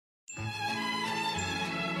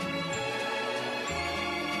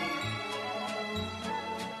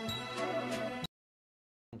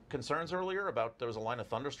concerns earlier about there was a line of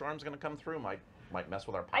thunderstorms going to come through? Might mess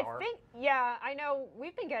with our power. I think, yeah, I know.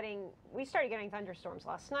 We started getting thunderstorms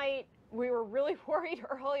last night. We were really worried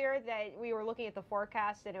earlier that we were looking at the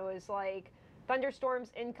forecast and it was like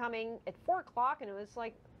thunderstorms incoming at 4 o'clock, and it was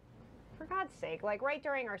like, for God's sake, like right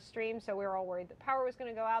during our stream. So we were all worried the power was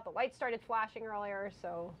going to go out. The lights started flashing earlier,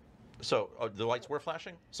 so. So the lights were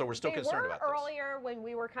flashing? So we're still concerned about this? They were earlier when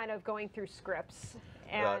we were kind of going through scripts.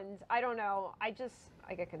 And I don't know. I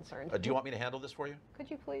get concerned. Do you want me to handle this for you?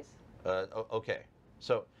 Could you please? Okay.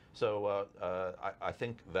 So I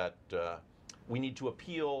think that we need to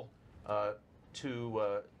appeal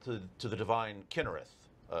to the divine Kinnereth,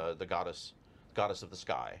 the goddess of the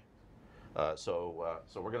sky. So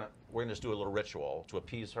we're gonna just do a little ritual to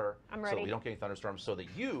appease her. I'm ready. So we don't get any thunderstorms, so that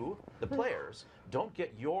you, the players, don't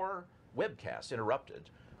get your webcast interrupted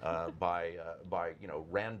by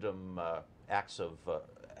random acts of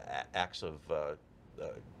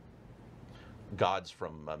gods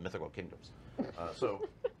from mythical kingdoms. So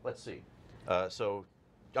let's see. So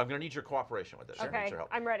I'm going to need your cooperation with this. Okay, your help.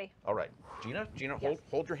 I'm ready. All right, Gina, Yes.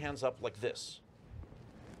 hold your hands up like this.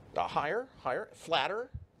 Higher, flatter.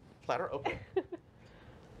 Okay.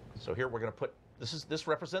 So here we're going to put this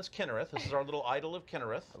represents Kinnereth. This is our little idol of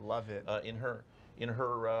Kinnereth. I love it. In her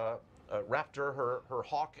raptor, her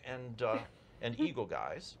hawk and eagle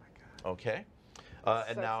guys. Oh Okay.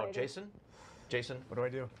 And So now exciting. Jason, What do I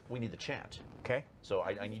do? we need the chant. Okay. So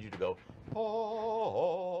I need you to go.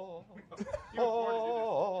 Oh,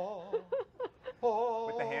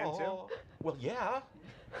 With the hand too? Well, yeah.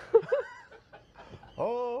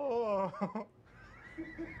 Oh.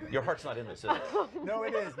 Your heart's not in this, is it? No,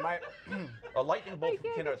 it is. My A lightning bolt from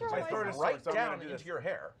I can't Kinnereth is control going to myself. go right So I'm gonna down do into this. your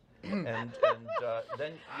hair, and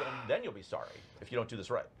then you'll be sorry if you don't do this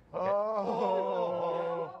right. Okay?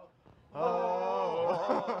 Oh,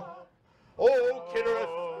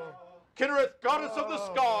 Kinnereth, goddess of the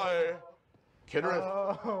sky,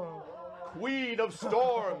 Kinnereth, queen of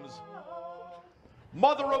storms,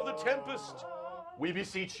 mother of the tempest, we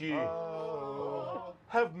beseech ye.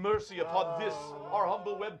 Have mercy upon this, our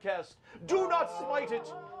humble webcast. Do not smite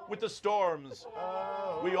it with the storms.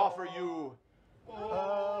 We offer you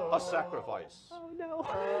a sacrifice. Oh no.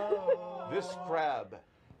 This crab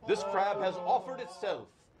has offered itself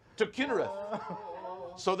to Kinnereth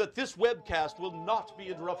so that this webcast will not be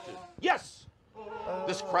interrupted. Yes!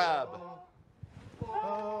 This crab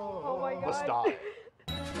Oh my God. must die.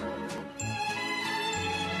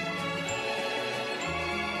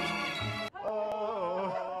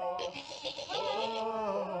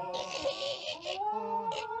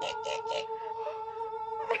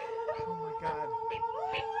 Oh my God.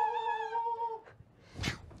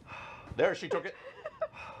 There, she took it.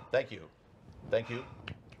 Thank you. Thank you.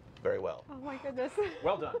 Very well. Oh my goodness.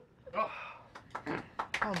 Well done. Oh my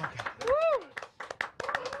God. Woo!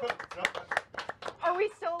 Are we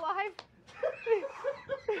still alive?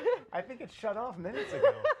 I think it shut off minutes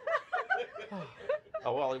ago.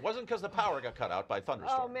 Oh, well, it wasn't because the power got cut out by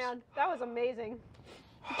thunderstorms. Oh man, that was amazing.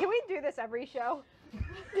 Can we do this every show?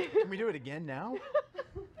 Can we do it again now?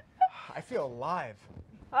 I feel alive.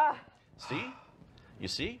 Ah. See? You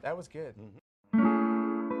see? That was good. Mhm.